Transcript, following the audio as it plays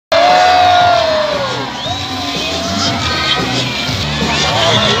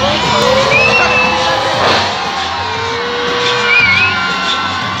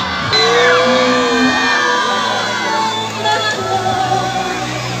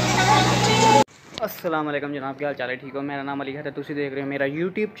अस्सलाम वालेकुम जनाब, क्या हाल चाल है? ठीक हो? मेरा नाम अली है, तुम देख रहे हो मेरा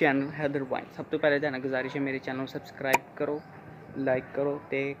यूट्यूब चैनल हैदर वाइन। सब तो पहले ध्यान गुजारिश है मेरे चैनल सब्सक्राइब करो, लाइक करो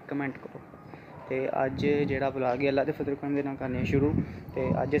तो कमेंट करो। तो अज जो ब्लॉग है अल्लाह के फजल करम दे नाल करने शुरू। तो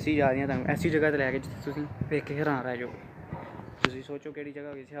अज असी जा रहे हैं ऐसी जगह लैके जिथे तुम वेख के हैरान रह जाओ। तुम सोचो कि जगह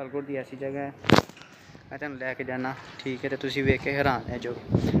होगी, सियालकोट की ऐसी जगह है मैं तुम लैके जाना, ठीक है? तो तुम वेख के हैरान रह जाओ।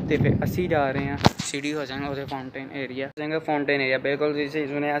 तो फिर असी जा रहे हैं सिटी हसन उसे फाउंटेन एरिया फाउंटेन एरिया बिल्कुल सही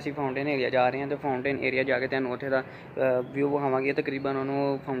सुने। असी फाउंटेन एरिया जा रहे हैं तो फाउंटेन एरिया जाके तेन उत्थे दा व्यू विखावांगे। तकरीबन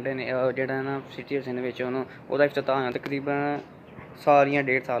उन्होंने फाउंटेन जोड़ा ना सिटी हसन वह इफ्तताह होना तकरीबन सारियां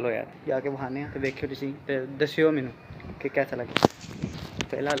 1.5 साल होया। जाके विखाने तो वेखियो तुसीं ते दस्सियो मैनू कि कैसा लगे।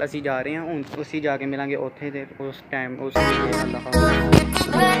 फिलहाल असी जा रहे हैं हूँ उसी जाके मिलेंगे उत्थे ते उस टाइम उस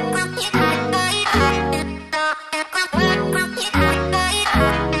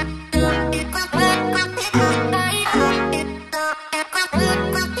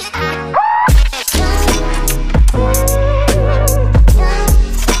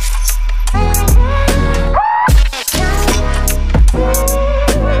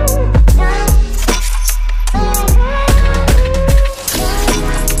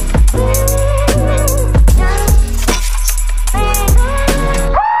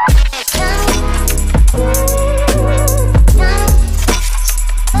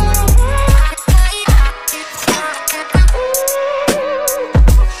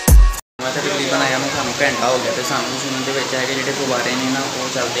घंटा हो गया। तो सानू सुनने के है कि जो गुब्बारे ने ना वो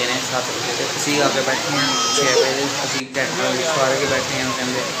चलते हैं 7 बजे। तो असी आके बैठे हैं 6 बजे। असी घंटा सारे के बैठे हैं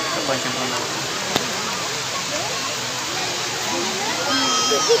कहते फंक्शन करना।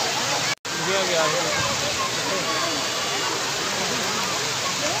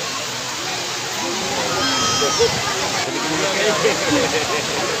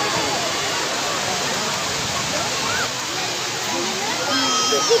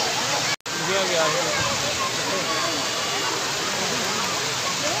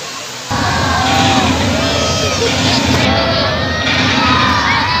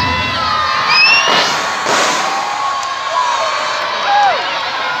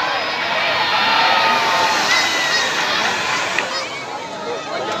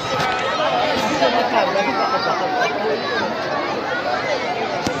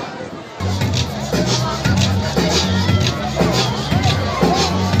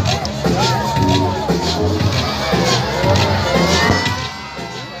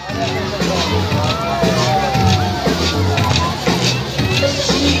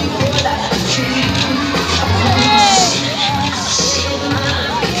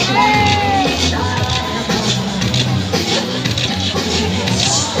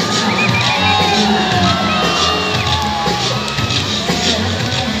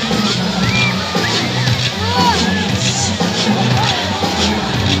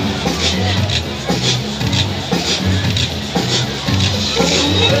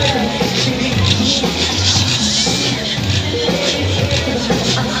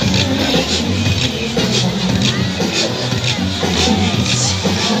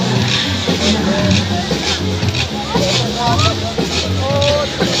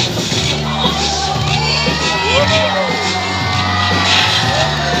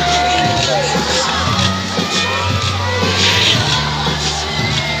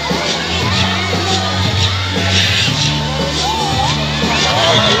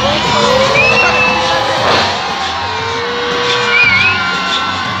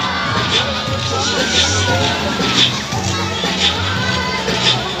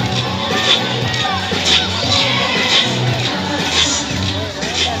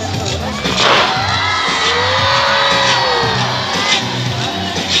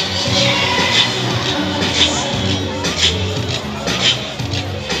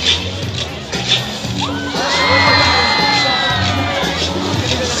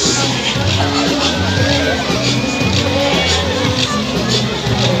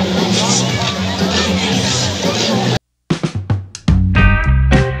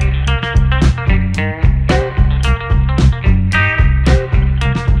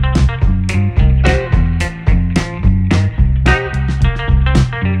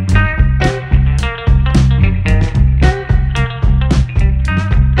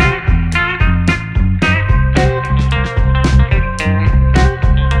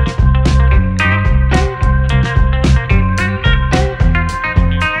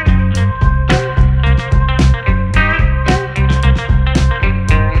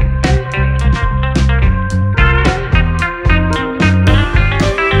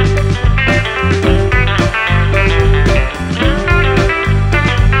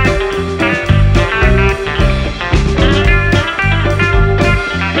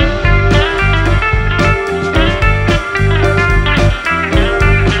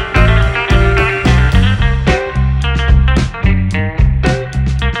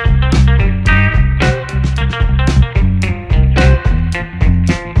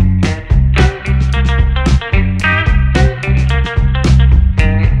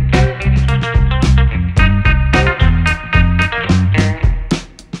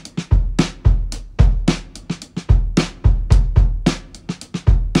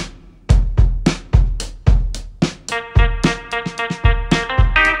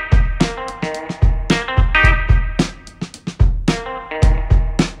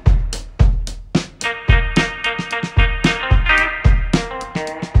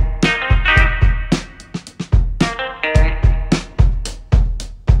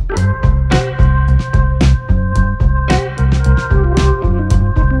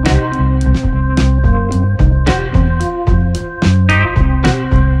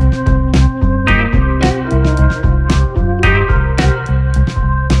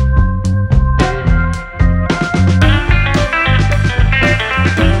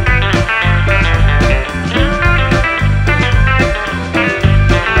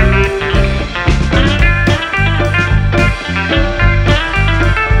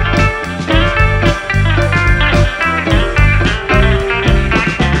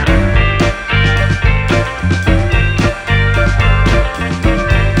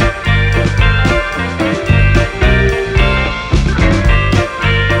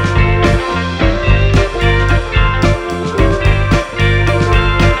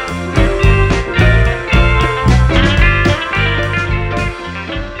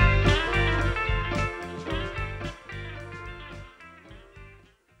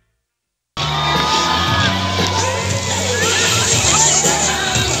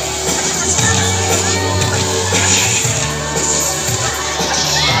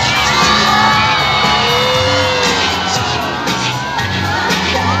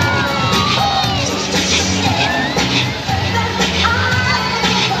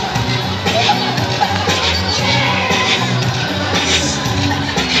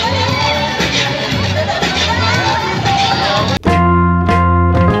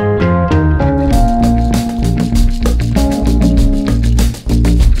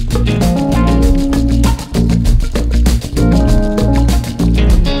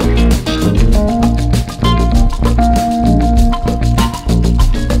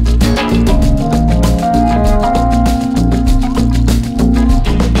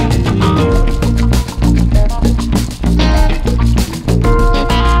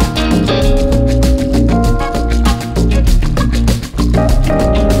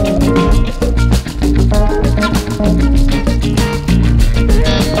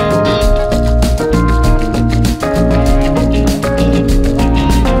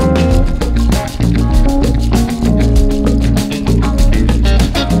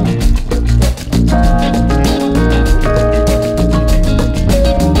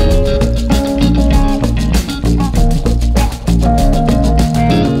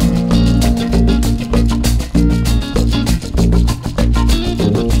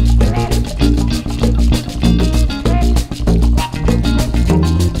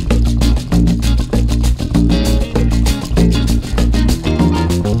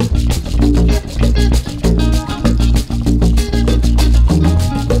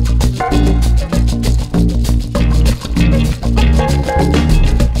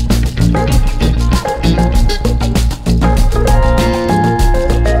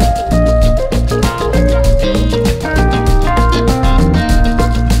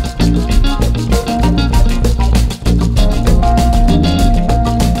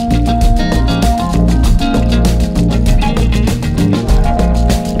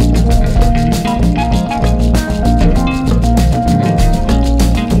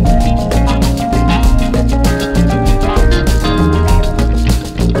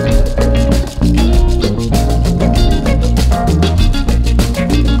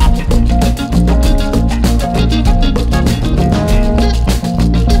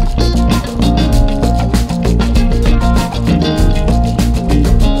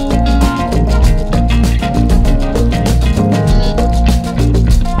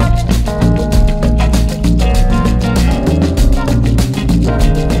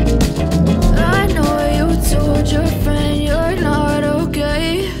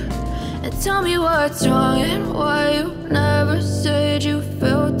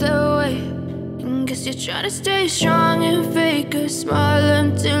 Guess you're trying to stay strong and fake a smile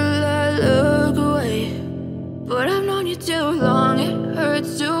until I look away. But I've known you too long, it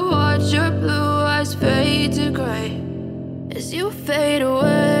hurts to watch your blue eyes fade to gray as you fade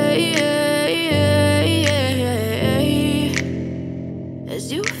away,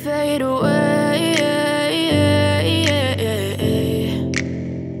 as you fade away.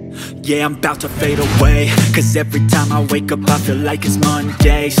 Yeah, I'm about to fade away, cause every time I wake up I feel like it's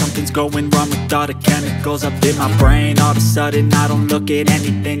Monday. Something's going wrong with all the chemicals up in my brain. All of a sudden I don't look at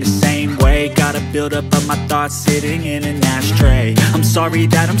anything the same way. Gotta build up of my thoughts sitting in an ashtray. I'm sorry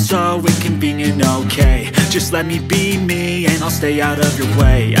that I'm so inconvenient, okay. Just let me be me and I'll stay out of your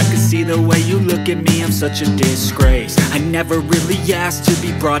way. I can see the way you look at me, I'm such a disgrace. I never really asked to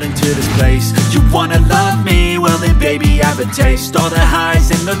be brought into this place. You wanna love me? Well then baby I have a taste. All the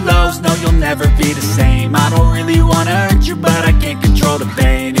highs and the lows, no you'll never be the same. I don't really wanna hurt you but I can't control the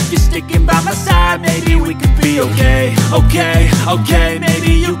pain. If you're sticking by my side maybe we could be okay. Okay,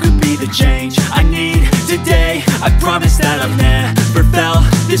 maybe you could be the change I need today. I promise that I've never felt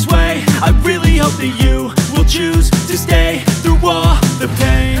this way. I really hope that you will choose to stay through all the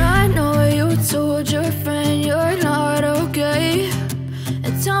pain. I know you told your friend you're not okay,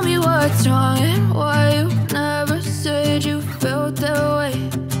 and tell me what's wrong and why you never said you felt that way.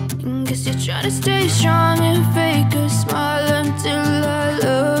 Guess you're trying to stay strong and fake a smile until I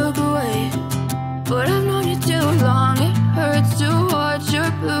look away. But I've known you too long, it hurts to watch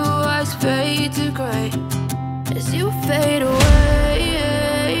your blue eyes fade to gray as you fade away,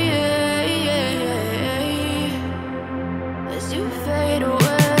 as you fade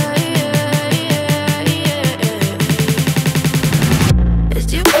away,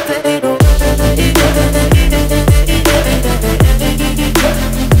 as you fade away.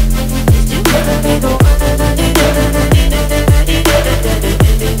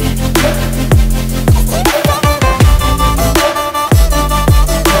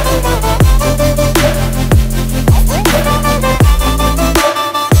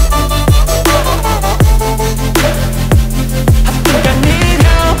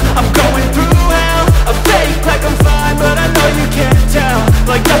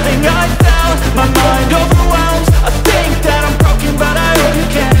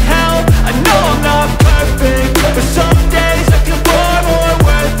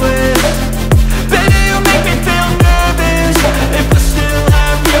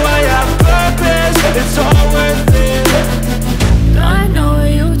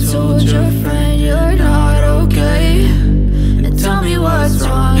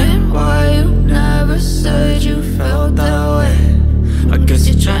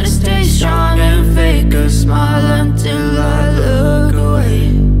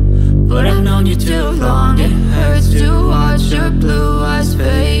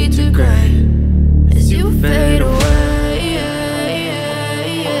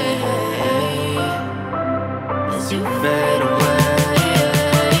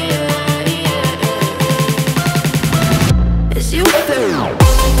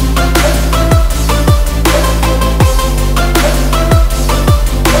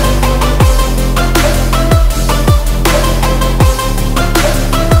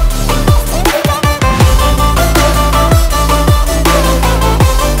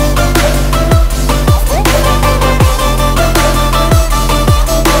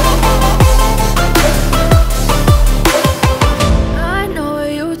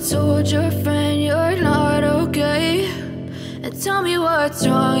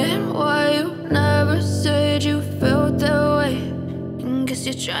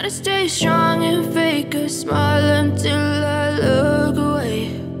 Try to stay strong and fake a smile until I look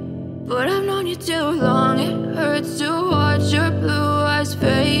away. But I've known you too long, it hurts to watch your blue eyes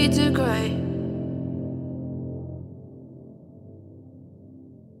fade to